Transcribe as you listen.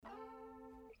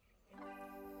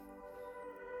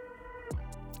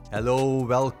Hello,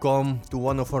 welcome to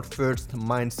one of our first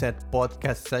Mindset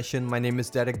podcast session. My name is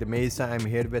Derek de Mesa. I'm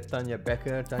here with Tanya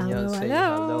Becker. Tanya, Hello, say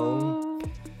hello.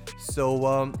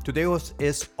 So today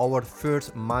is our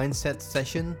first Mindset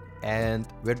session, and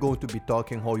we're going to be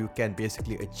talking how you can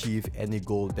basically achieve any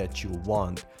goal that you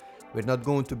want. We're not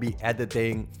going to be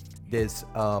editing this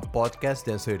podcast.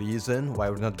 There's a reason why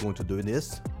we're not going to do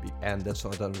this, and that's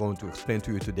what I'm going to explain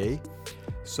to you today.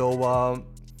 So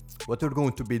what we're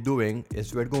going to be doing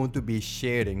is we're going to be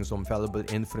sharing some valuable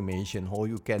information how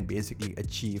you can basically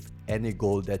achieve any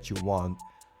goal that you want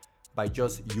by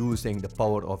just using the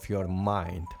power of your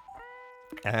mind.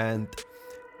 And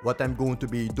what I'm going to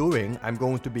be doing, I'm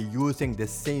going to be using the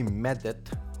same method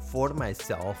for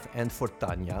myself and for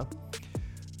Tanya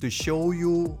to show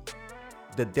you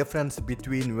the difference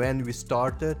between when we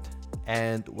started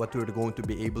and what we're going to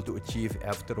be able to achieve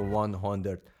after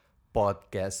 100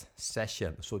 podcast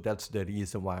session. So that's the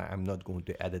reason why I'm not going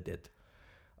to edit it.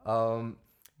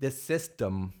 The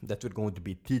system that we're going to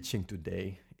be teaching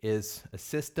today is a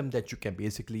system that you can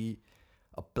basically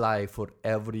apply for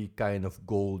every kind of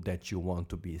goal that you want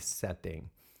to be setting.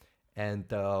 And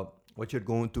what you're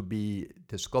going to be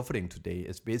discovering today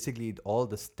is basically all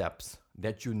the steps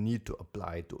that you need to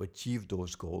apply to achieve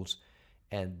those goals.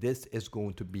 And this is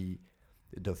going to be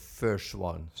the first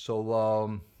one.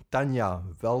 So Tanya,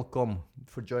 welcome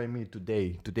for joining me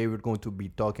today. Today we're going to be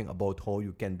talking about how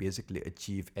you can basically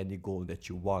achieve any goal that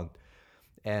you want.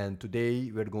 And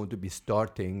today we're going to be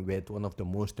starting with one of the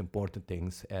most important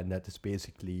things, and that is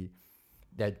basically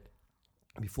that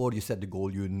before you set the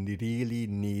goal, you really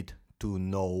need to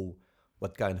know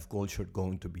what kind of goals you're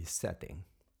going to be setting.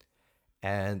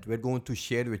 And we're going to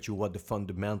share with you what the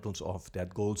fundamentals of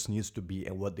that goals needs to be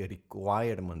and what the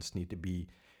requirements need to be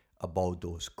about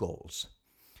those goals.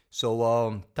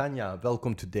 So Tanya,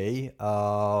 welcome today.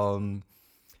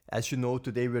 As you know,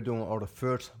 today we're doing our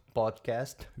first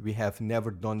podcast. We have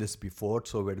never done this before,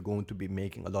 so we're going to be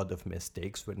making a lot of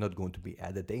mistakes. We're not going to be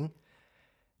editing.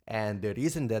 And the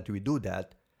reason that we do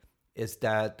that is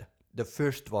that the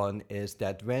first one is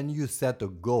that when you set a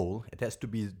goal, it has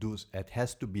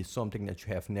to be something that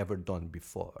you have never done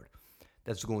before.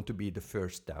 That's going to be the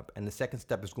first step. And the second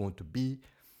step is going to be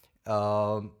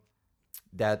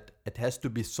that it has to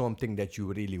be something that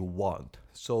you really want.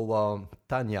 So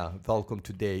Tanya, welcome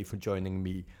today for joining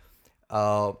me.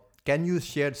 Can you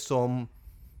share some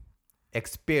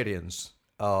experience?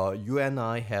 You and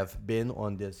I have been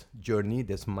on this journey,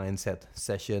 this mindset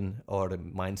session or the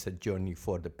mindset journey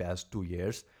for the past 2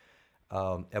 years.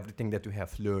 Everything that we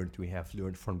have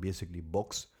learned from basically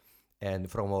books and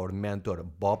from our mentor,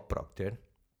 Bob Proctor.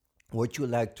 Would you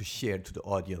like to share to the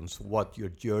audience what your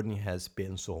journey has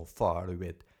been so far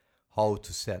with how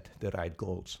to set the right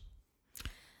goals?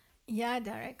 Yeah,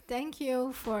 Derek, thank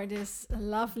you for this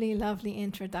lovely, lovely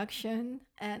introduction.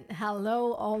 And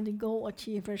hello, all the goal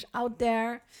achievers out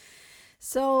there.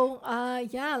 So,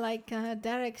 like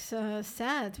Derek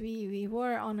said, we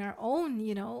were on our own,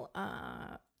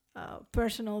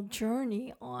 personal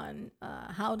journey on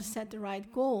how to set the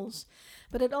right goals.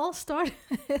 But it all started,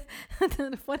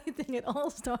 the funny thing, it all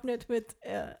started with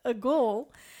a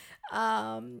goal.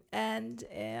 And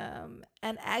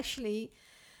actually,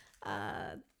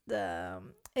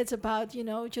 it's about,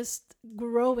 just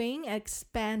growing,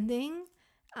 expanding.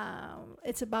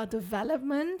 It's about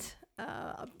development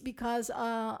because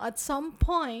at some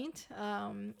point,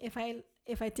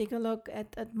 if I take a look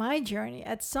at my journey,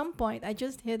 at some point I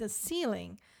just hit a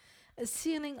ceiling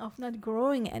of not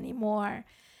growing anymore.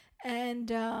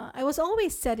 And I was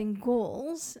always setting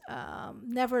goals,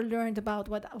 never learned about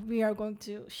what we are going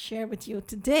to share with you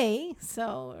today.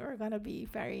 So we're going to be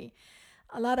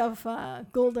a lot of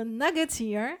golden nuggets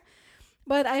here.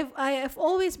 But I have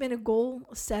always been a goal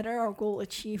setter or goal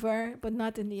achiever, but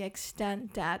not in the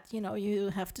extent that, you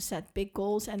have to set big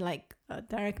goals. And like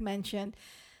Derek mentioned,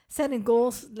 setting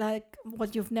goals like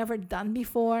what you've never done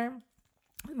before,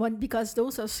 because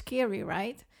those are scary,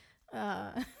 right?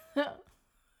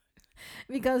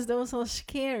 Because those are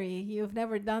scary. You've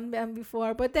never done them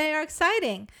before, but they are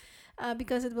exciting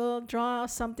because it will draw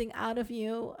something out of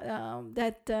you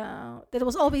that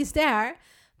was always there,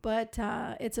 but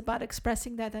it's about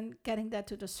expressing that and getting that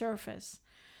to the surface.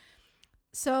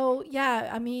 So,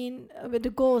 with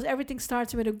the goals, everything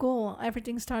starts with a goal.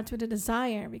 Everything starts with a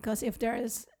desire, because if there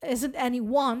isn't any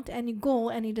want, any goal,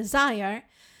 any desire,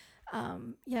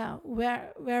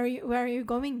 where are you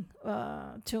going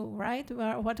to, right?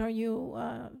 What are you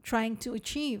trying to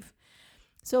achieve?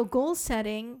 So goal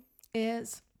setting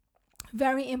is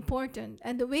very important.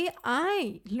 And the way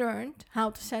I learned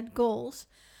how to set goals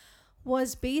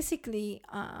was basically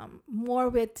more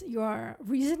with your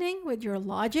reasoning, with your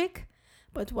logic.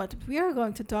 But what we are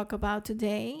going to talk about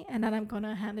today, and then I'm going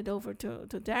to hand it over to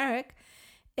Derek,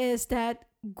 is that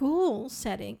goal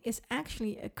setting is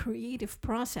actually a creative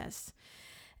process.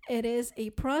 It is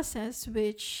a process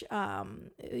which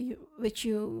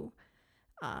you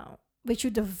uh, which you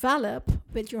develop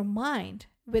with your mind,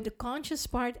 with the conscious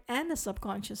part and the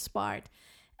subconscious part.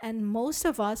 And most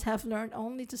of us have learned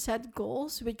only to set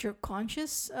goals with your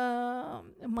conscious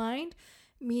mind,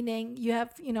 meaning you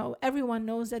have, everyone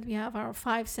knows that we have our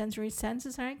five sensory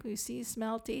senses, right? We see,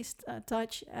 smell, taste,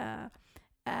 touch.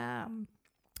 Um,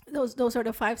 those are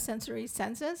the five sensory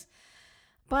senses.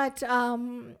 But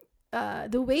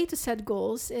the way to set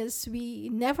goals is we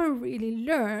never really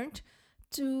learned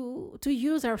to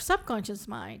use our subconscious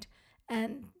mind,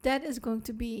 and that is going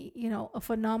to be a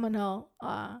phenomenal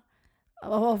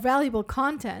valuable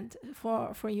content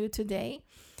for you today.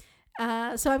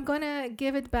 So I'm gonna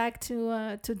give it back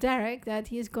to Derek. That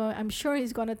I'm sure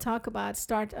he's gonna talking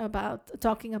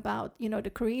about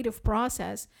the creative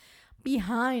process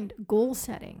behind goal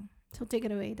setting. So take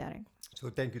it away, Derek. So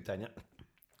thank you, Tanya.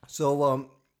 So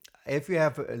if you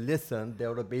have listened,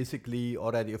 there were basically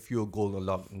already a few golden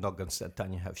nuggets that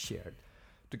Tanya have shared.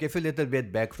 To give you a little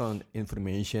bit background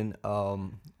information,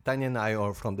 Tanya and I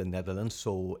are from the Netherlands,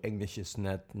 so English is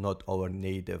not our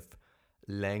native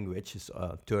language, it's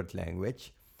a third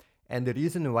language. And the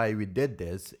reason why we did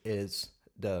this is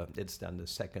it's then the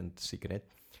second secret.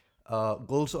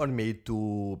 Goals are made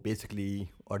to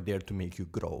basically are there to make you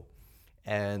grow.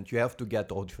 And you have to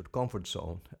get out of your comfort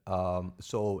zone.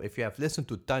 So if you have listened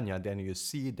to Tanya, then you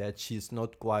see that she's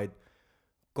not quite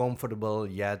comfortable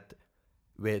yet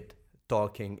with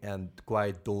talking and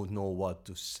quite don't know what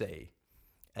to say.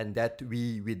 And that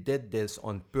we did this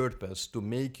on purpose to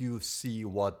make you see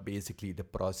what basically the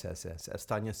process is. As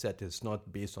Tanya said, it's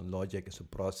not based on logic, it's a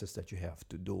process that you have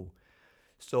to do.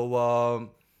 So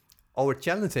our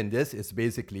challenge in this is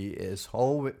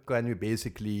how can we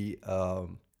basically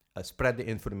spread the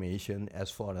information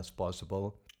as far as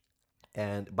possible,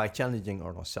 and by challenging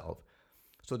ourselves.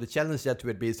 So the challenge that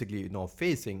we're basically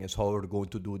facing is how we're going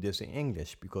to do this in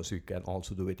English, because we can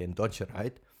also do it in Dutch,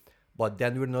 right? But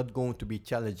then we're not going to be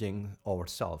challenging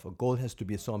ourselves. A goal has to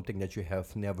be something that you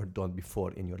have never done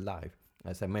before in your life.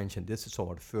 As I mentioned, this is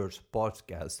our first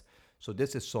podcast. So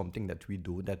this is something that we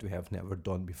do that we have never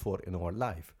done before in our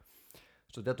life.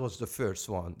 So that was the first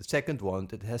one. The second one,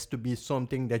 it has to be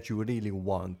something that you really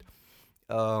want.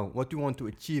 What we want to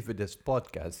achieve with this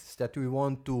podcast is that we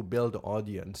want to build an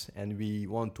audience and we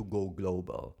want to go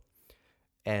global.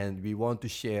 And we want to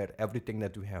share everything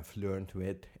that we have learned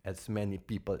with as many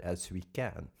people as we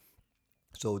can.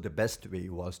 So the best way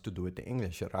was to do it in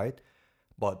English, right?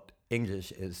 But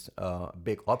English is a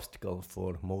big obstacle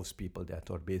for most people that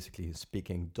are basically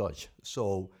speaking Dutch.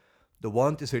 So the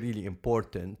want is really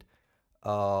important.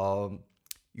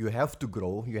 You have to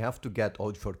grow. You have to get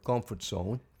out of your comfort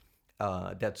zone.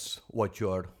 That's what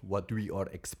we are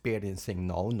experiencing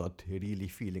now, not really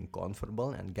feeling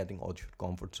comfortable and getting out of your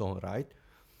comfort zone, right?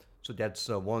 So that's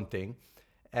one thing.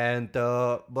 And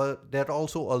but there are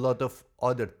also a lot of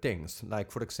other things.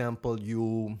 Like, for example,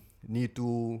 you need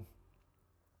to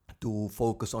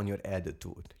focus on your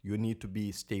attitude. You need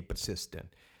to stay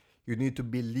persistent. You need to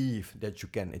believe that you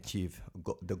can achieve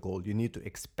the goal. You need to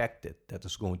expect it, that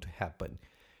is going to happen.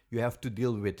 You have to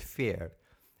deal with fear.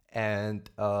 And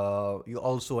you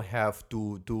also have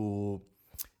to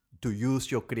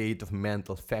use your creative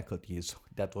mental faculties.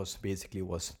 That was basically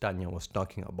what Tanya was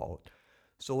talking about.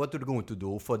 So what we're going to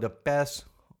do for the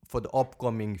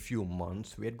upcoming few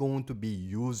months, we're going to be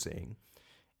using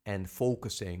and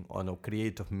focusing on our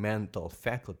creative mental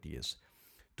faculties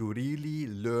to really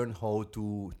learn how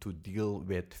to deal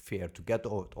with fear, to get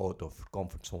out of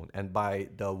comfort zone. And by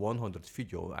the 100th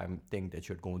video, I think that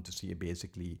you're going to see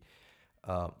basically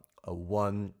a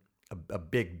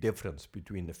big difference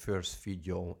between the first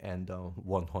video and the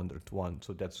 100th one.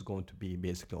 So that's going to be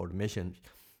basically our mission,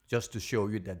 just to show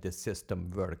you that this system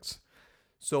works.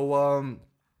 So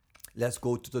let's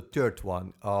go to the third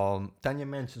one. Tanya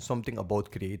mentioned something about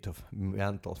creative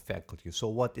mental faculty. So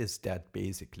what is that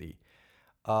basically?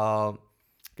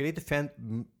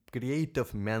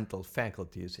 Creative mental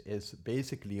faculties is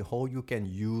basically how you can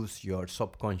use your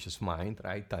subconscious mind,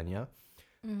 right, Tanya,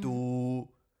 to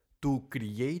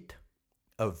create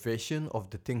a vision of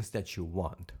the things that you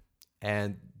want.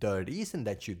 And the reason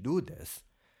that you do this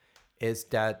is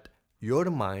that your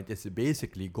mind is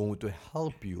basically going to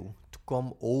help you to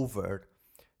come over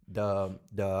the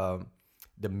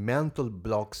mental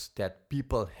blocks that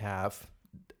people have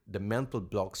the mental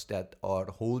blocks that are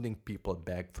holding people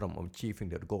back from achieving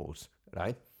their goals,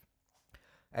 right?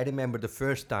 I remember the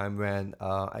first time when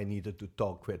I needed to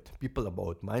talk with people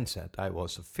about mindset. I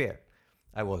was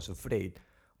afraid.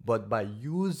 But by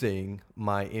using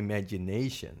my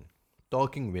imagination,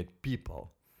 talking with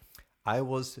people, I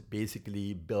was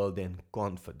basically building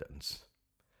confidence.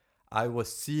 I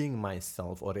was seeing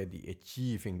myself already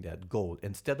achieving that goal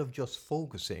instead of just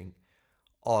focusing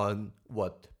on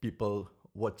what people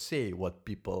would say, what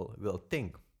people will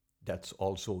think. That's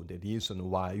also the reason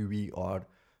why we are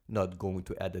not going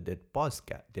to edit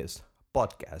this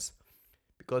podcast,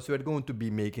 because we're going to be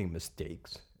making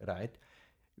mistakes, right?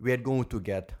 We're going to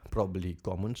get probably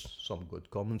comments, some good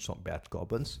comments, some bad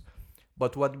comments.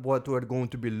 But what we're going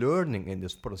to be learning in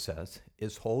this process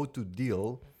is how to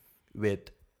deal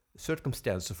with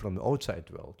circumstances from the outside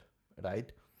world,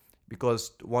 right?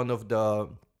 Because one of the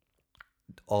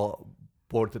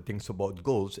important things about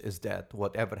goals is that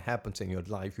whatever happens in your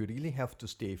life, you really have to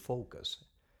stay focused.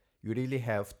 You really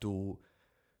have to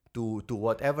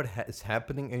whatever is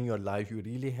happening in your life, you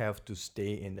really have to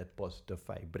stay in that positive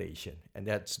vibration, and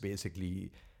that's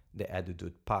basically the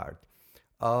attitude part.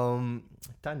 um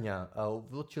Tanya,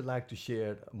 would you like to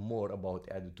share more about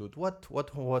attitude?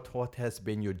 What has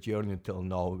been your journey till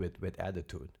now with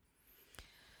attitude?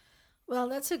 Well,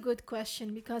 that's a good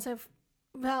question because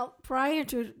well, prior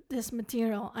to this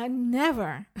material, I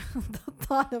never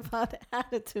thought about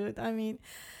attitude. I mean,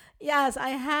 yes,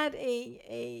 I had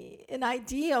an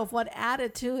idea of what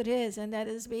attitude is, and that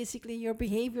is basically your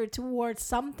behavior towards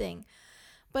something.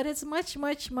 But it's much,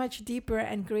 much, much deeper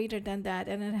and greater than that,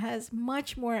 and it has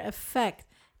much more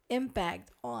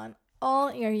impact on all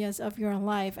areas of your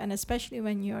life, and especially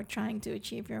when you're trying to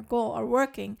achieve your goal or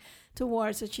working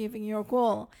towards achieving your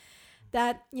goal.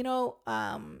 That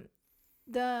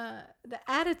the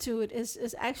attitude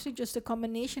is actually just a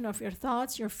combination of your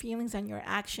thoughts, your feelings, and your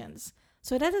actions.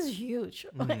 So that is huge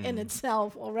in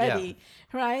itself already,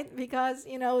 right? Because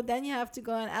then you have to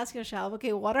go and ask yourself,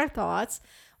 okay, what are thoughts,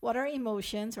 what are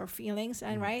emotions or feelings,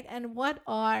 and right, and what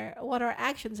are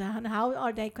actions, and how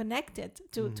are they connected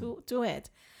to it?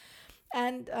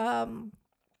 And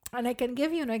I can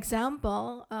give you an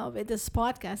example with this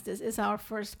podcast. This is our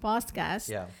first podcast.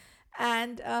 Yeah.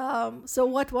 And so,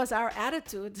 what was our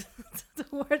attitude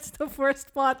towards the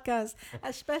first podcast,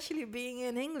 especially being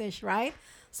in English, right?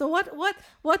 So, what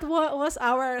was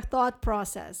our thought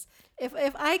process?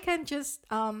 If I can just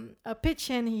pitch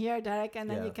in here, Derek, and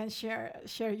then you can share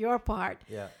your part.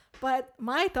 Yeah. But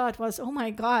my thought was, oh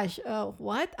my gosh,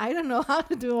 what? I don't know how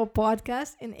to do a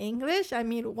podcast in English. I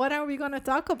mean, what are we going to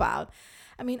talk about?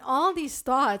 I mean, all these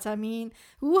thoughts, I mean,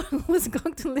 who's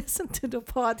going to listen to the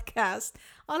podcast?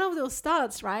 All of those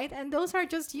thoughts, right? And those are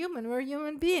just human. We're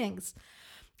human beings.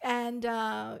 And,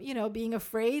 being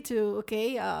afraid to,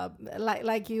 I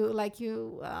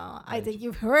think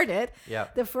you've heard it. Yeah.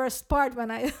 The first part when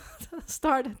I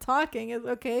started talking is,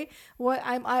 I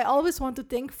always want to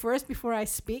think first before I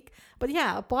speak. But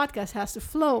yeah, a podcast has to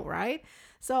flow, right?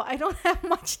 So I don't have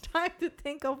much time to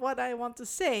think of what I want to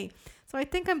say. So I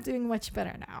think I'm doing much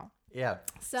better now. Yeah.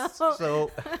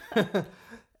 So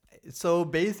So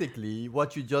basically,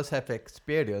 what you just have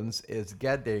experienced is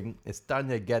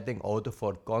Tanya getting out of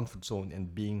her comfort zone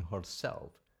and being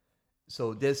herself.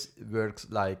 So this works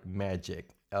like magic.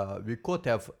 We could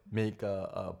have make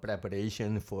a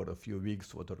preparation for a few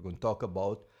weeks what we're going to talk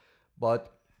about,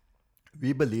 but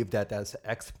we believe that as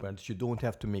experts, you don't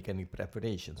have to make any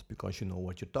preparations because you know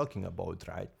what you're talking about,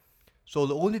 right? So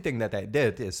the only thing that I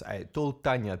did is I told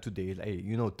Tanya today,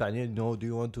 Tanya, do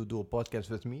you want to do a podcast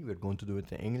with me? We're going to do it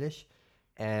in English.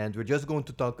 And we're just going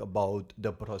to talk about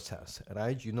the process,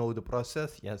 right? You know the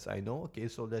process? Yes, I know. Okay,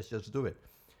 so let's just do it.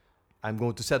 I'm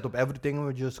going to set up everything and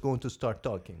we're just going to start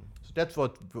talking. So that's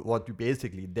what we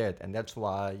basically did. And that's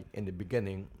why in the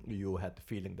beginning, you had the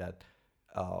feeling that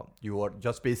you were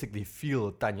just basically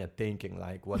feel Tanya thinking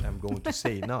like what I'm going to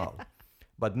say now.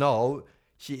 But now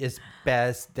she is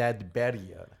past that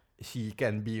barrier. She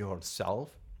can be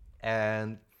herself,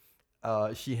 and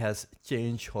she has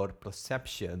changed her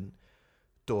perception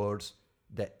towards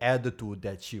the attitude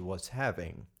that she was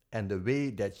having. And the way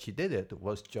that she did it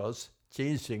was just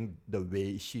changing the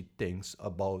way she thinks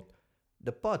about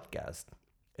the podcast.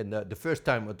 And the first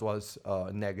time it was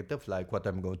negative, like what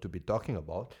I'm going to be talking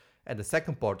about. And the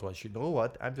second part was, you know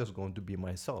what? I'm just going to be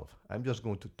myself. I'm just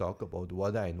going to talk about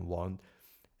what I want,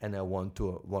 and I want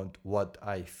what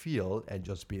I feel, and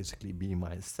just basically be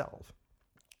myself.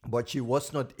 But she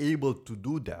was not able to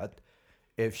do that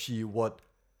if she would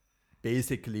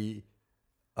basically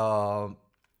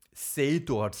say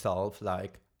to herself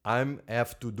like, I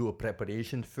have to do a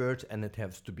preparation first, and it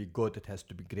has to be good, it has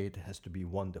to be great, it has to be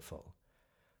wonderful.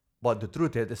 But the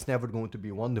truth is, it's never going to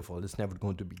be wonderful, it's never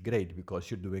going to be great because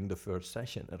you're doing the first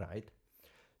session, right?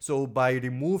 So by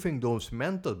removing those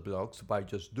mental blocks, by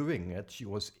just doing it, she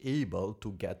was able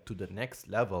to get to the next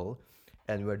level.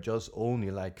 And we're just only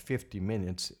like 50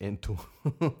 minutes into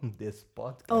this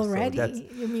podcast. Already?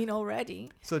 You mean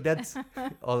already? So that's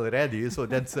already, so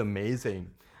that's amazing,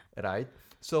 right?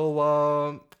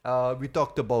 So we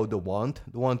talked about the want.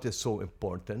 The want is so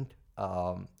important.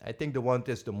 I think the want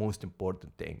is the most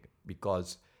important thing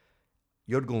because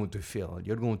you're going to fail.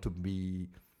 You're going to be,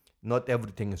 not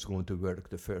everything is going to work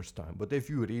the first time. But if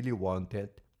you really want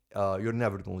it, you're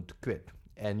never going to quit.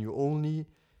 And you only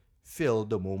fail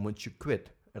the moment you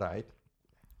quit, right?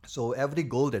 So every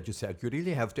goal that you set, you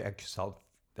really have to ask yourself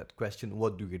that question: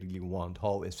 what do you really want?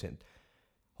 How is it?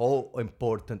 How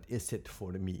important is it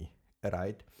for me,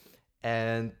 right?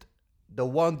 And the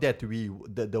one that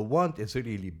the want is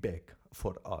really big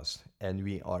for us, and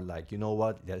we are like, you know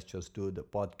what? Let's just do the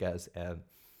podcast and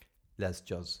let's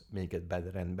just make it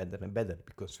better and better and better,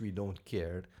 because we don't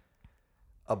care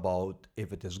about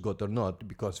if it is good or not,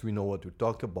 because we know what we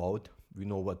talk about, we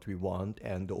know what we want,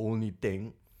 and the only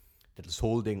thing that is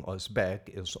holding us back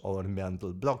is our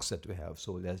mental blocks that we have.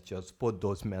 So let's just put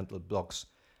those mental blocks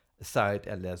aside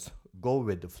and let's go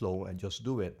with the flow and just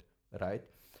do it, right?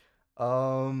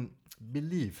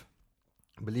 Belief.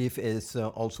 Belief is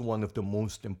also one of the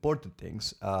most important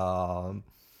things. Tanya,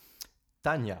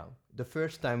 the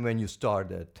first time when you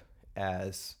started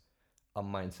as a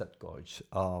mindset coach,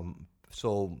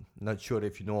 so not sure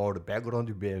if you know our background,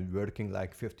 we've been working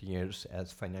like 15 years as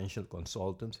financial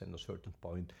consultants, and at a certain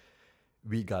point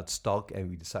we got stuck and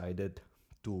we decided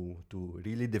to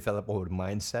really develop our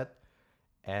mindset.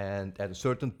 And at a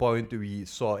certain point we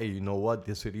saw, hey, you know what,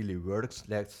 this really works,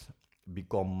 let's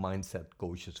become mindset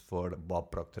coaches for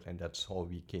Bob Proctor, and that's how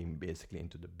we came basically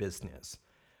into the business.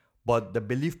 But the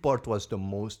belief part was the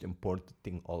most important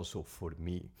thing also for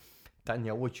me.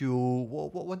 Tanya, what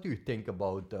do you think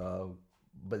about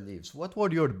beliefs? What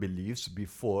were your beliefs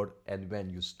before and when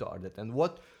you started? And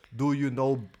what do you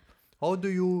know? How do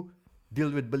you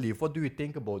deal with belief? What do you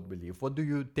think about belief? What do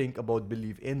you think about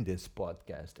belief in this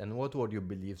podcast? And what were your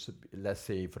beliefs, let's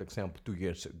say, for example, 2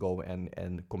 years ago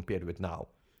and compared with now?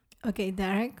 Okay,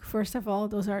 Derek, first of all,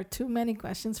 those are too many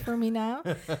questions for me now.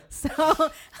 So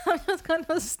I'm just going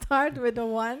to start with the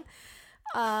one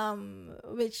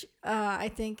which I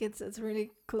think it's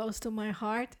really close to my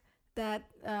heart, that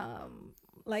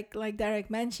like Derek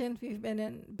mentioned, we've been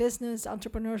in business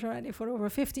entrepreneurs already for over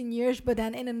 15 years, but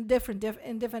then in a different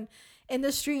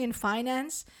industry, in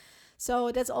finance.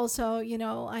 So that's also,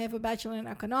 I have a bachelor in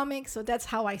economics, so that's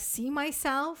how I see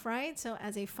myself, right? So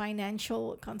as a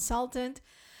financial consultant.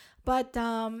 But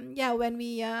when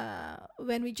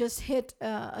we just hit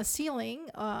a ceiling,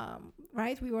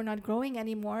 right? We were not growing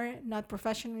anymore, not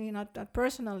professionally, not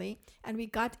personally, and we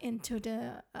got into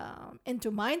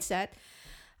into mindset.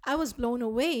 I was blown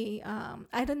away.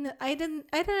 I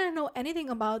didn't know anything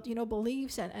about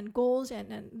beliefs and goals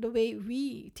and the way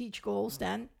we teach goals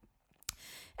then,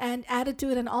 and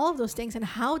attitude and all of those things, and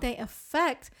how they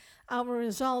affect our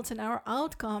results and our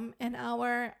outcome and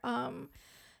our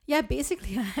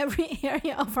basically every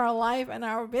area of our life and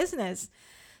our business.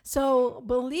 So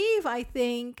belief, I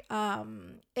think,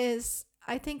 it's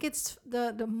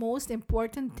the most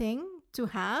important thing to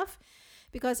have,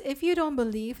 because if you don't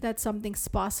believe that something's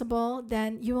possible,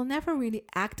 then you will never really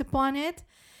act upon it.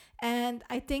 And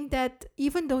I think that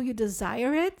even though you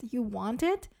desire it, you want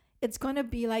it, it's going to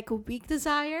be like a weak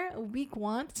desire, a weak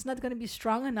want. It's not going to be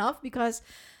strong enough, because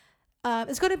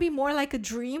it's going to be more like a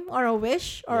dream or a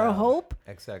wish or a hope.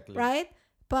 Exactly. Right?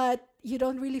 But you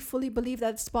don't really fully believe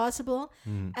that it's possible.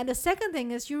 And the second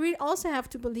thing is, you really also have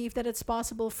to believe that it's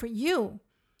possible for you,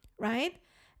 right?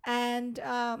 And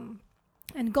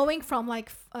going from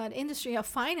like the industry of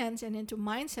finance and into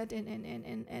mindset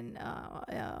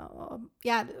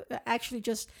actually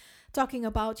just talking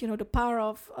about the power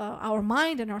of our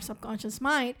mind and our subconscious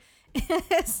mind.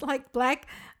 It's like black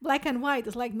and white.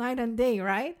 It's like night and day,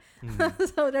 right?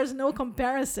 So there's no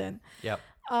comparison. Yeah.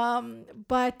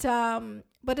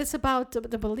 But it's about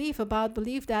the belief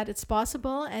that it's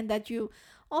possible, and that you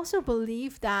also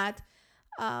believe that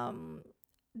how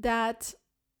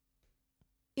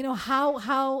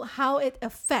it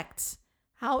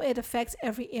affects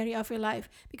every area of your life.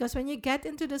 Because when you get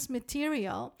into this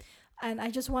material, and I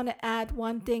just want to add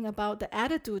one thing about the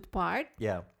attitude part.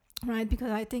 Yeah. Right, because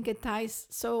I think it ties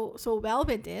so well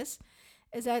with this,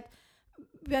 is that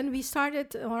when we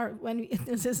started,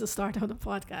 this is the start of the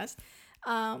podcast,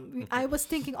 I was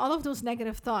thinking all of those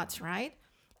negative thoughts, right?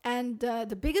 And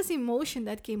the biggest emotion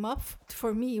that came up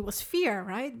for me was fear,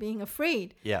 right? Being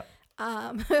afraid. Yeah.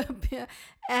 Um,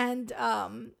 and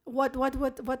what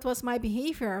was my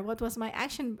behavior? What was my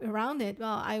action around it?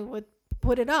 Well, I would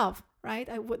put it off, right?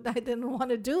 I didn't want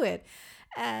to do it,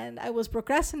 and I was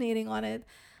procrastinating on it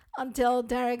until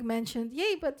Derek mentioned,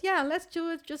 "Yay, but yeah, let's do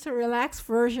it just a relaxed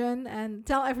version and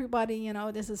tell everybody,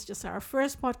 this is just our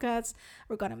first podcast.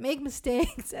 We're gonna make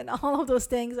mistakes and all of those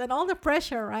things, and all the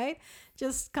pressure, right,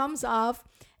 just comes off,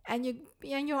 and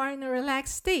you are in a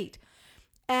relaxed state."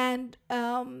 And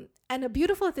a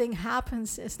beautiful thing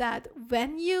happens is that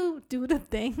when you do the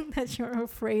thing that you're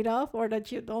afraid of or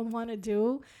that you don't want to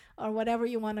do or whatever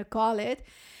you want to call it,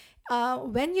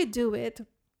 when you do it,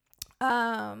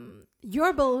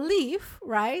 your belief,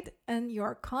 right, and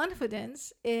your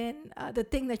confidence in the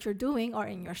thing that you're doing or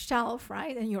in yourself,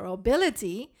 right, and your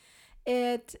ability,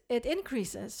 it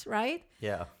increases, right?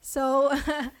 Yeah. So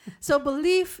so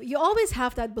belief, you always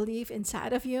have that belief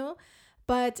inside of you,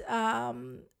 but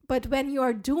when you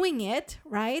are doing it,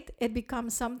 right, it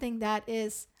becomes something that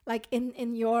is like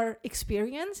in your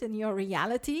experience, in your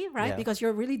reality, right? Yeah. Because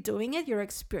you're really doing it, you're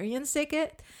experiencing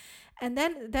it. And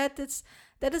then that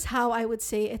is how I would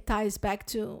say it ties back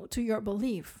to your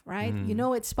belief, right? You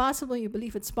know it's possible, you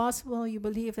believe it's possible, you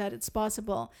believe that it's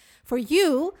possible for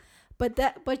you,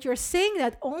 but you're saying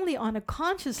that only on a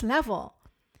conscious level.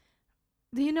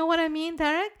 Do you know what I mean,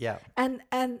 Derek? Yeah. And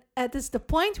at this the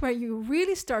point where you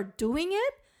really start doing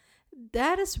it,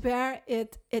 that is where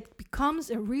it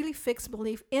becomes a really fixed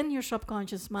belief in your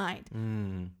subconscious mind.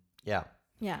 Yeah.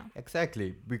 Yeah.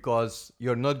 Exactly. Because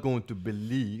you're not going to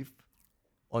believe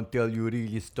until you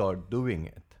really start doing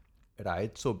it,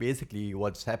 right? So basically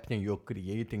what's happening, you're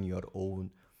creating your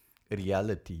own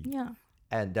reality. Yeah.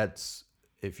 And that's,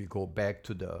 if you go back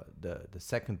to the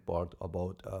second part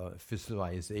about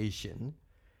visualization,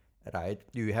 right?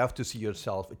 You have to see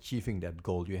yourself achieving that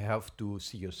goal. You have to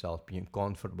see yourself being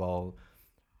comfortable,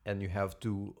 and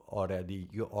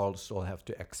you also have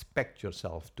to expect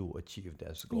yourself to achieve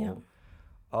this goal.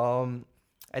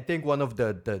 I think one of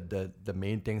the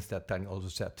main things that Tanya also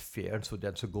said, fear, so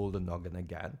that's a golden nugget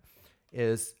again,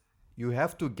 is you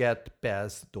have to get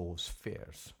past those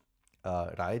fears,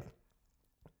 right?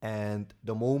 And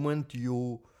the moment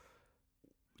you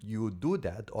do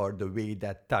that, or the way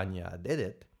that Tanya did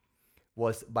it,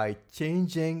 was by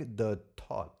changing the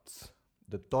thoughts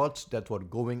that were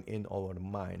going in our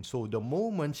mind. So the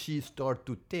moment she started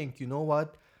to think, you know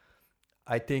what,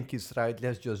 I think it's right,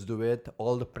 let's just do it,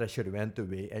 all the pressure went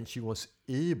away, and she was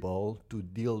able to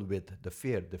deal with the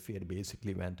fear. The fear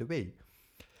basically went away.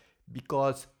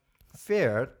 Because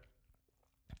fear,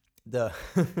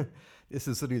 this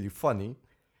is really funny,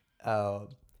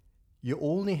 you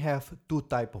only have two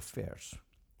types of fears.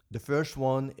 The first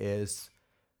one is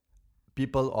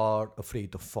people are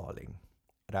afraid of falling,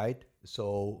 right?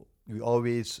 So we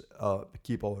always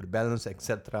keep our balance,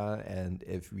 etc. And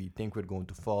if we think we're going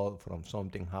to fall from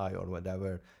something high or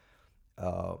whatever,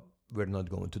 we're not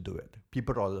going to do it.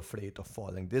 People are afraid of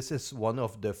falling. This is one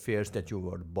of the fears that you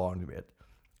were born with.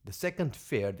 The second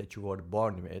fear that you were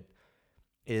born with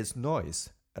is noise,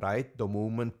 right? The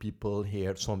moment people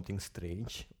hear something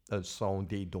strange, a sound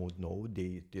they don't know,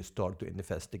 they start to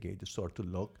investigate, they start to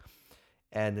look.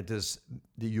 And it is,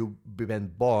 you've been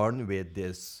born with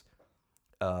this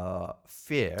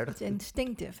fear. It's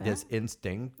instinctive. This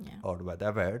instinct or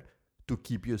whatever to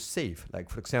keep you safe. Like,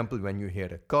 for example, when you hear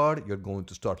a car, you're going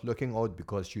to start looking out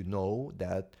because you know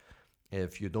that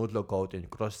if you don't look out and you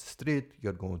cross the street,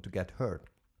 you're going to get hurt.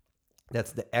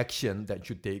 That's the action that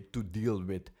you take to deal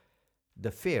with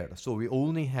the fear. So we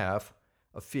only have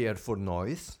a fear for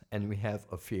noise and we have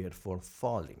a fear for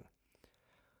falling.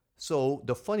 So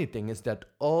the funny thing is that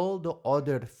all the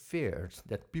other fears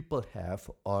that people have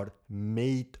are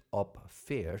made up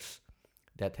fears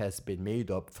that has been made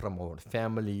up from our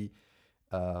family,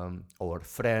 our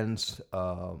friends,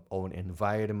 our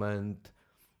environment,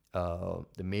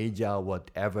 the media,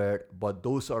 whatever. But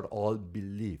those are all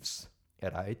beliefs,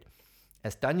 right?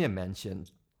 As Tanya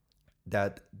mentioned,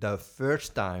 that the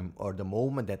first time or the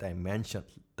moment that I mentioned,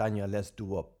 Tanya, let's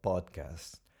do a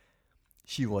podcast,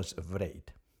 she was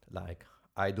afraid. Like,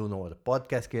 I don't know what a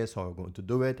podcast is, how I'm going to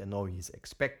do it, and now he's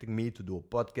expecting me to do a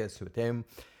podcast with him.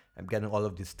 I'm getting all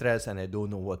of this stress, and I don't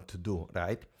know what to do,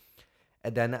 right?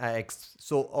 And then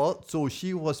so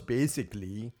she was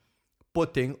basically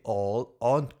putting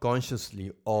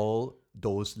unconsciously all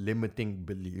those limiting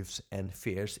beliefs and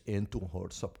fears into her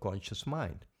subconscious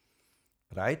mind,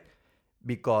 right?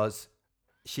 Because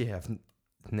she have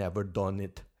never done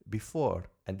it before.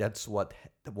 And that's what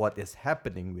is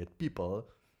happening with people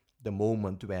the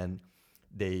moment when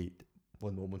they,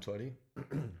 one moment, sorry,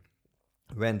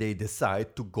 when they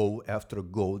decide to go after a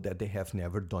goal that they have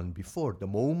never done before. The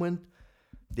moment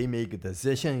they make a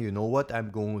decision, you know what,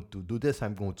 I'm going to do this,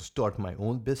 I'm going to start my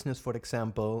own business, for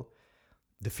example,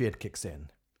 the fear kicks in.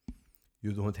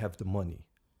 You don't have the money.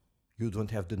 You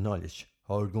don't have the knowledge.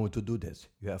 How are you going to do this?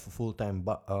 You have a full-time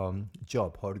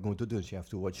job. How are you going to do this? You have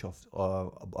to watch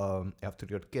after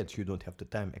your kids. You don't have the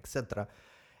time, etc.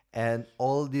 And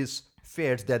all these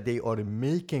fears that they are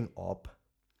making up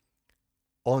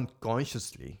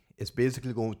unconsciously is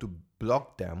basically going to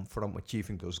block them from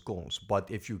achieving those goals.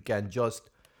 But if you can just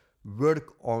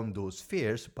work on those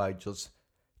fears by just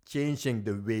changing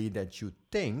the way that you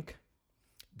think,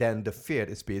 then the fear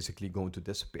is basically going to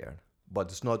disappear. But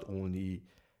it's not only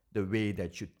the way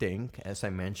that you think. As I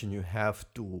mentioned, you have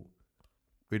to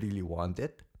really want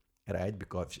it, right?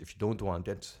 Because if you don't want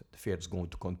it, the fear is going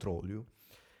to control you.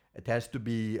 It has to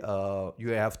be, you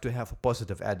have to have a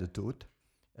positive attitude,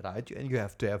 right? And you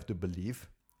have to have the belief.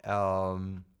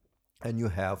 And you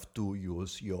have to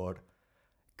use your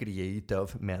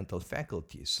creative mental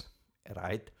faculties,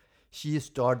 right? She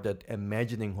started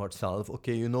imagining herself,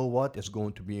 okay, you know what? It's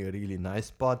going to be a really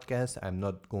nice podcast. I'm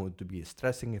not going to be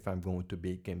stressing if I'm going to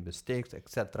make mistakes,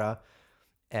 etc.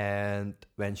 And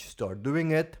when she started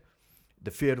doing it,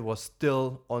 the fear was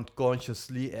still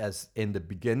unconsciously as in the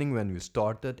beginning when we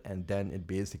started, and then it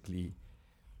basically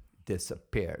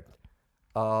disappeared.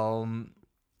 The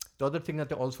other thing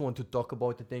that I also want to talk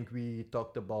about, I think we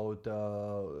talked about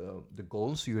the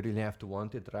goals. You really have to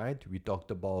want it, right? We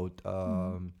talked about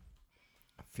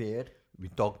fear. We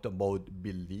talked about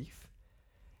belief.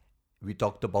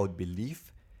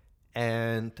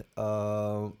 And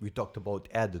we talked about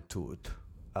attitude.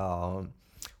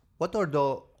 What are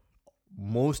the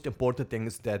most important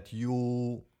things that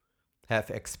you have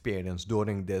experienced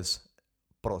during this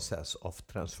process of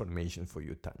transformation for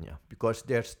you, Tanya? Because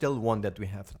there's still one that we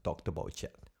haven't talked about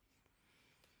yet.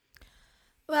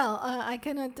 Well, I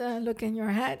cannot look in your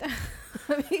head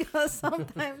because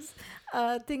sometimes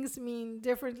things mean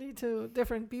differently to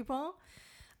different people.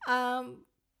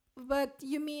 But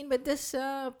you mean with this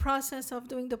process of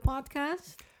doing the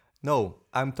podcast? No,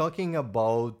 I'm talking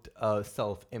about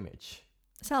self-image.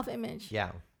 Self-image.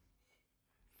 Yeah.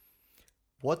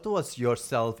 What was your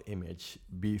self-image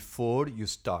before you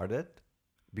started?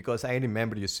 Because I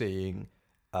remember you saying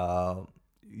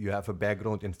you have a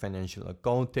background in financial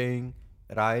accounting,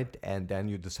 right? And then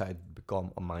you decided to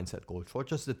become a mindset coach.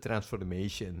 What was the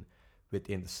transformation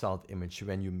within the self-image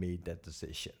when you made that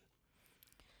decision?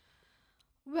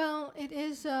 Well, it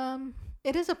is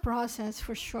a process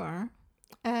for sure.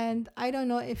 And I don't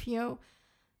know if you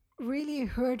really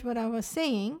heard what I was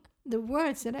saying, the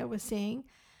words that I was saying.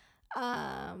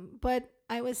 But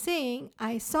I was saying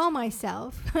I saw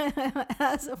myself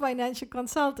as a financial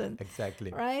consultant.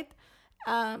 Exactly. Right?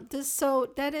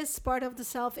 So that is part of the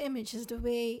self-image, is the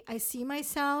way I see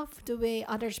myself, the way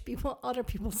other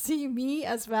people see me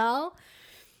as well,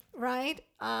 right?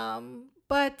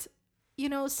 But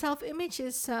self-image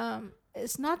is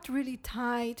not really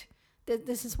tied.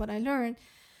 This is what I learned.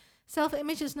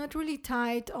 Self-image is not really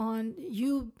tied on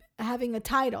you having a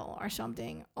title or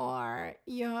something, or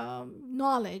your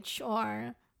knowledge,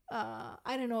 or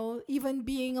I don't know, even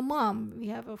being a mom. We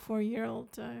have a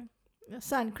 4-year-old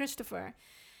son, Christopher.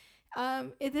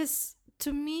 It is,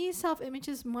 to me, self-image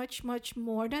is much, much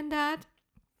more than that.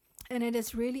 And it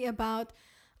is really about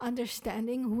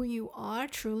understanding who you are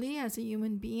truly as a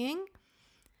human being.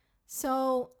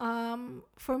 So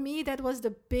for me, that was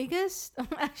the biggest,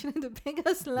 actually the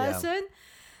biggest lesson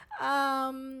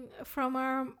from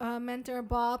our mentor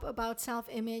Bob about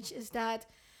self-image, is that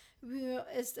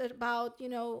it's about,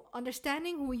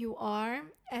 understanding who you are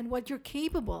and what you're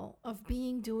capable of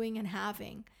being, doing, and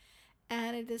having.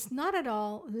 And it is not at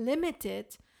all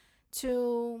limited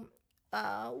to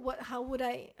how would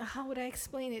I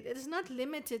explain it? It is not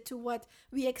limited to what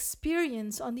we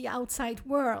experience on the outside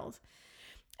world.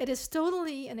 It is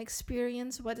totally an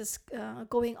experience what is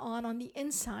going on the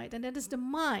inside, and that is the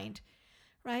mind,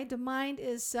 right? The mind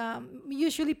is,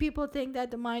 usually people think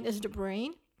that the mind is the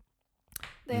brain.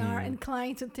 They are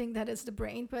inclined to think that it's the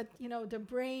brain, but the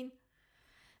brain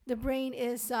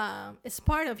is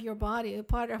part of your body, a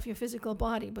part of your physical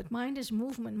body, but mind is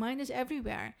movement, mind is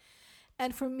everywhere.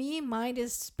 And for me, mind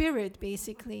is spirit,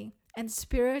 basically. And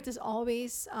spirit is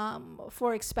always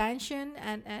for expansion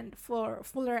and for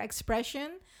fuller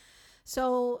expression.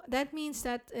 So that means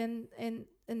that in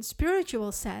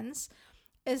spiritual sense,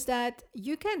 is that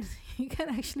you can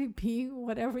actually be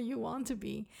whatever you want to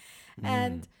be.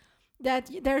 And that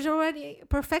there's already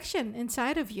perfection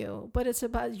inside of you, but it's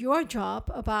about your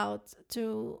job about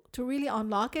to really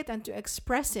unlock it and to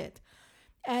express it.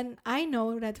 And I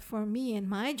know that for me in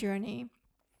my journey,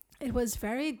 it was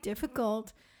very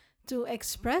difficult to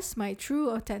express my true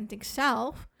authentic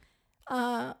self,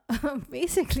 uh,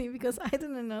 basically because I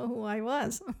didn't know who I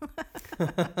was.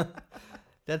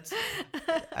 That's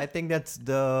I think that's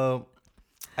the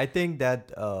I think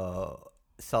that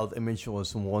self-image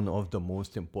was one of the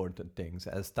most important things.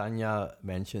 As Tanya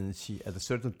mentioned, she at a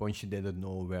certain point she didn't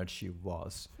know where she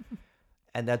was,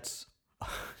 and that's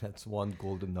that's one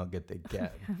golden nugget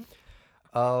again.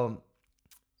 Um,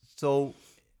 so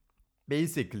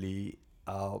basically,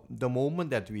 the moment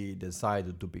that we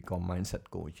decided to become mindset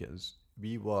coaches,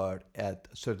 we were at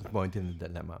a certain point in the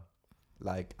dilemma.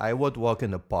 Like I would walk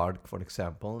in the park, for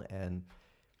example, and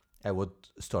I would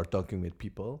start talking with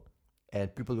people,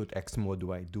 and people would ask me, "What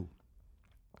do I do?"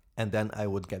 And then I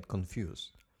would get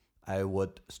confused. I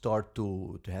would start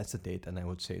to hesitate, and I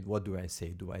would say, "What do I say?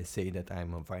 Do I say that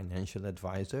I'm a financial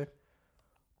advisor,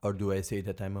 or do I say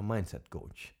that I'm a mindset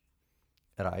coach?"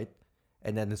 Right?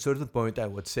 And then at a certain point, I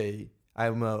would say,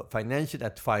 "I'm a financial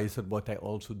advisor, but I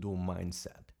also do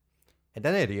mindset." And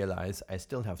then I realized I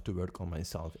still have to work on my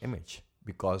self image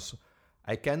because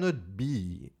I cannot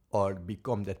be or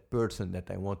become that person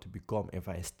that I want to become if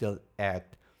I still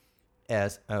act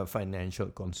as a financial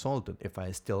consultant, if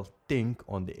I still think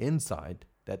on the inside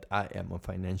that I am a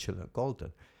financial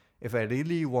consultant. If I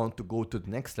really want to go to the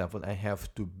next level, I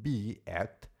have to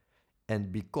act,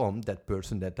 and become that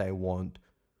person that I want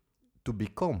to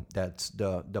become. That's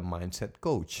the mindset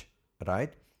coach,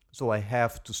 right? So I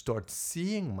have to start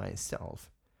seeing myself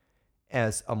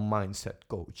as a mindset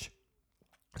coach.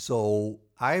 So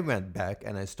I went back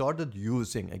and I started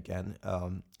using again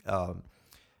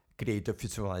creative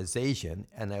visualization,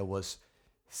 and I was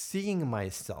seeing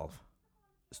myself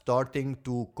starting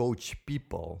to coach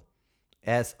people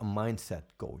as a mindset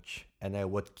coach, and I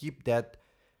would keep that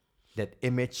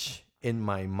image in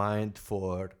my mind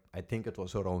for I think it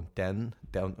was around 10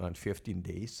 or 15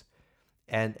 days.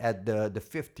 And at the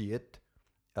 50th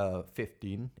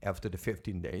 15 after the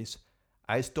 15 days,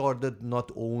 I started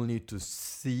not only to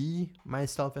see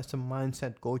myself as a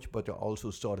mindset coach, but I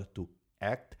also started to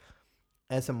act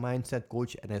as a mindset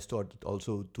coach, and I started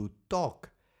also to talk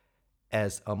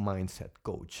as a mindset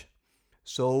coach.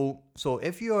 So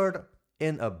if you're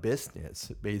in a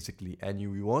business basically and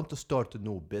you want to start a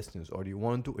new business or you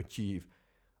want to achieve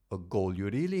a goal, you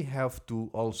really have to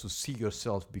also see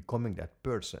yourself becoming that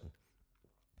person.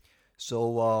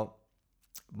 So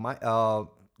my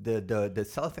the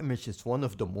self image is one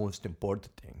of the most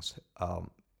important things,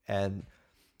 and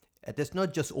it is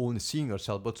not just only seeing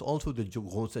yourself, but it's also the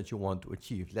goals that you want to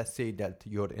achieve. Let's say that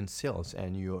you're in sales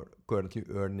and you're currently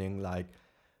earning like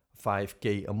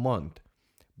 5K a month,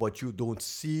 but you don't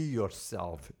see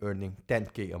yourself earning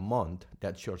 10K a month.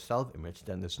 That's your self image.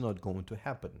 Then it's not going to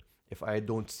happen. If I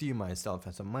don't see myself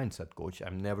as a mindset coach,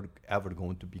 I'm never ever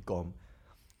going to become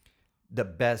the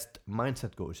best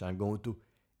mindset coach. I'm going to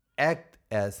act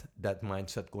as that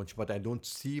mindset coach, but I don't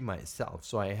see myself.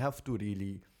 So I have to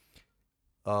really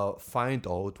find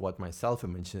out what my self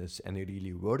image is and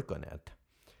really work on it.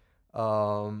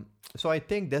 So I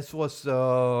think this was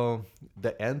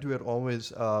the end. We're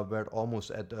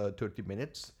almost at 30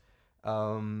 minutes.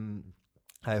 Um,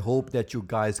 I hope that you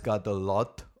guys got a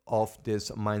lot of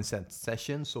this mindset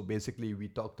session. So basically, we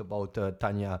talked about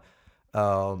Tanya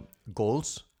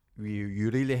goals. You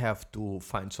really have to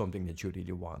find something that you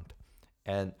really want,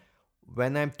 and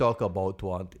when I'm talking about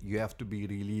what, you have to be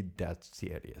really that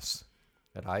serious,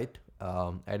 right?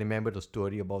 I remember the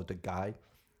story about the guy.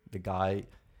 The guy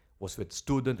was with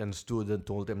student, and student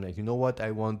told him like, you know what,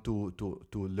 I want to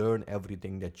learn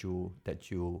everything that you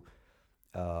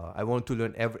I want to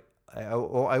learn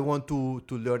I want to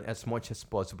learn as much as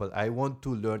possible. I want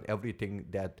to learn everything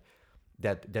that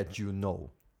you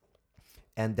know.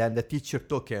 And then the teacher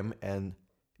took him and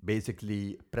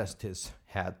basically pressed his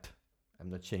head. I'm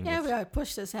not saying Yeah, it's we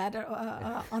pushed his head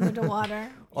under the water.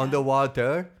 on Yeah. the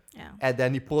water, Yeah. and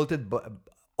then he pulled it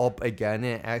up again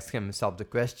and asked himself the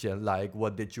question like,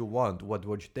 what did you want? What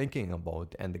were you thinking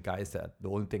about? And the guy said, the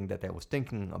only thing that I was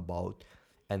thinking about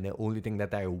and the only thing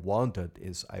that I wanted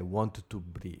is I wanted to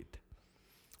breathe.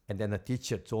 And then the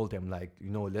teacher told him like,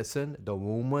 listen, the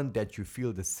moment that you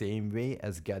feel the same way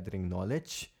as gathering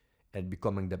knowledge and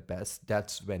becoming the best,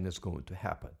 that's when it's going to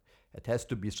happen. It has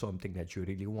to be something that you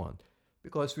really want,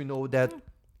 because we know that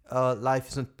life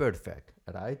isn't perfect,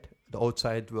 right? The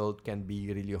outside world can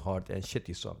be really hard and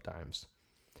shitty sometimes.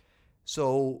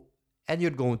 So And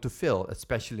you're going to fail,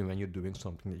 especially when you're doing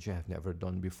something that you have never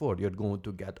done before. You're going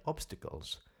to get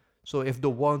obstacles. So if the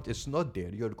want is not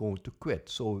there, you're going to quit.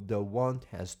 So the want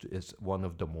is one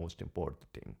of the most important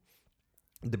thing.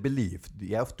 The belief,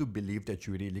 you have to believe that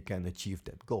you really can achieve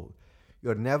that goal.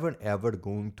 You're never ever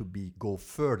going to go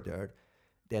further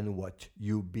than what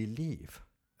you believe,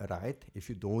 right? If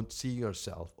you don't see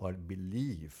yourself or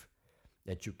believe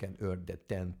that you can earn that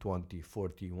 10, 20,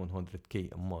 40,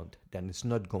 100K a month, then it's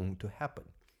not going to happen.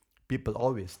 People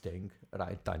always think,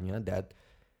 right, Tanya, that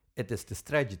it is the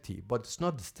strategy, but it's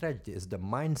not the strategy, it's the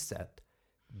mindset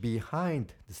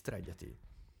behind the strategy.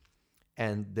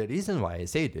 And the reason why I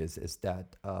say this is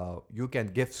that you can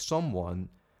give someone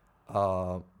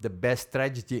the best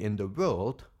strategy in the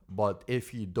world, but if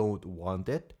he don't want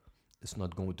it, it's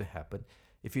not going to happen.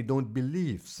 If you don't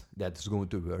believe that it's going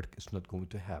to work, it's not going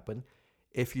to happen.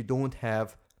 If you don't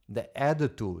have the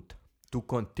attitude to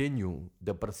continue,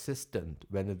 the persistent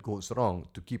when it goes wrong,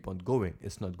 to keep on going,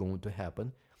 it's not going to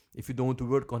happen. If you don't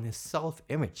work on his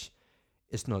self-image,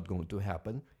 it's not going to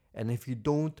happen. And if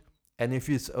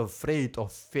he's afraid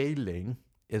of failing,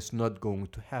 it's not going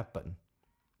to happen.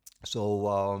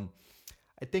 So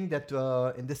I think that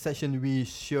in this session we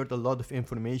shared a lot of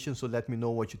information. So let me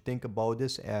know what you think about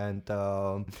this. And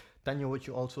Tanya, would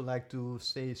you also like to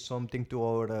say something to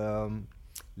our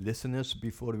listeners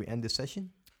before we end the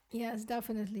session? Yes,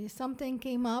 definitely. Something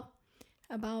came up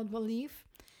about belief.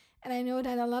 And I know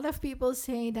that a lot of people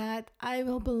say that I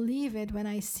will believe it when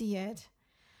I see it.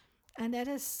 And that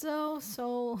is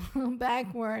so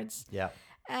backwards. Yeah.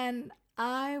 And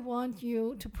I want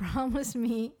you to promise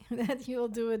me that you'll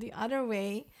do it the other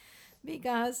way,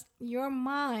 because your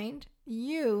mind,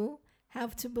 you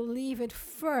have to believe it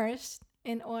first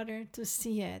in order to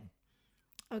see it.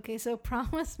 Okay, so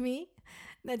promise me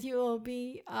that you will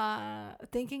be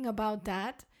thinking about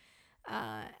that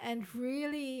and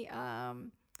really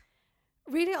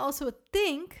also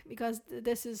think, because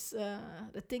this is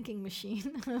the thinking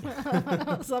machine,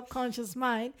 subconscious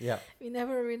mind. Yeah. We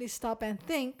never really stop and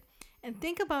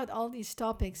think about all these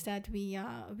topics that we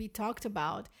talked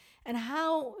about, and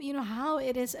how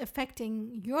it is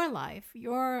affecting your life,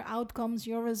 your outcomes,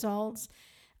 your results,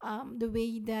 the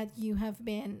way that you have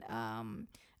been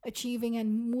achieving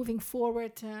and moving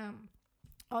forward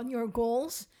on your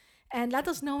goals. And let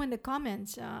us know in the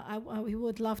comments. We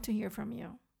would love to hear from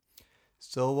you.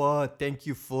 So thank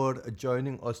you for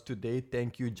joining us today.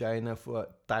 Thank you,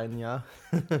 Tanya.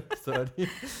 Sorry.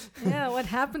 Yeah, what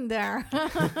happened there?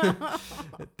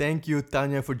 Thank you,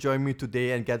 Tanya, for joining me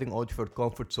today and getting out of your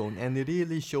comfort zone and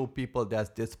really show people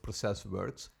that this process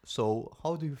works. So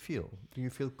how do you feel? Do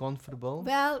you feel comfortable?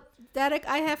 Well, Derek,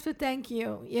 I have to thank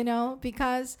you,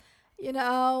 because,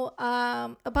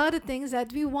 about the things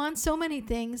that we want, so many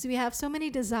things, we have so many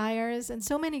desires and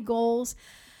so many goals,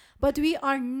 but we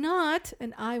are not,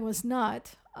 and I was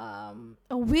not,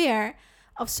 aware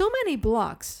of so many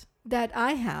blocks that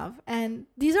I have, and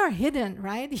these are hidden,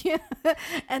 right?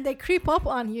 And they creep up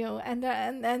on you, and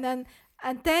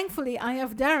thankfully I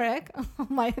have Derek,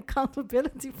 my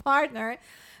accountability partner,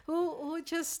 who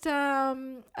just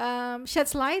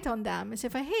sheds light on them and say,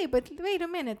 hey, but wait a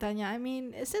minute, Tanya. I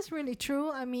mean, is this really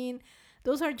true? I mean,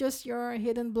 those are just your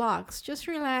hidden blocks. Just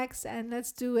relax and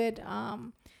let's do it.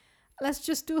 Let's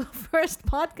just do a first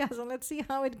podcast and let's see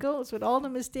how it goes with all the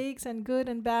mistakes and good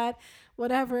and bad,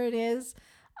 whatever it is.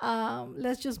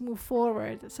 Let's just move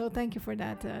forward. So thank you for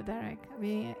that, Derek.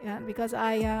 Because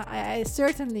I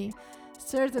certainly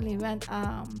went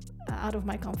out of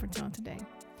my comfort zone today.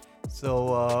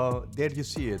 So there you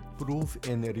see it. Proof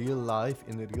in real life,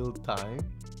 in real time,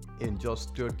 in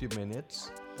just 30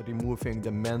 minutes, removing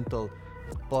the mental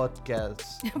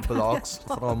podcast blocks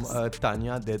from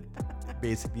Tanya that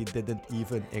basically didn't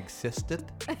even existed.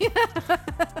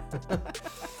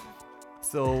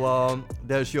 So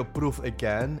there's your proof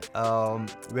again.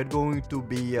 We're going to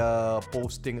be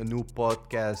posting a new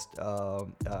podcast,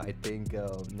 I think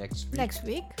next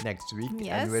week. Next week,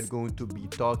 yes. And we're going to be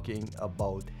talking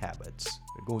about habits.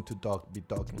 We're going to be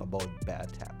talking about bad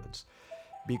habits,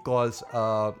 because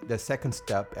the second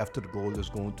step after goal is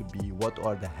going to be what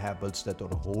are the habits that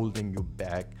are holding you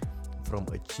back from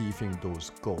achieving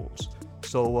those goals.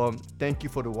 So thank you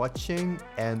for watching,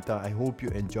 and I hope you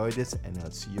enjoyed this, and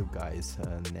I'll see you guys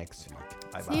next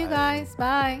week. Bye bye. See you guys.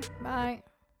 Bye.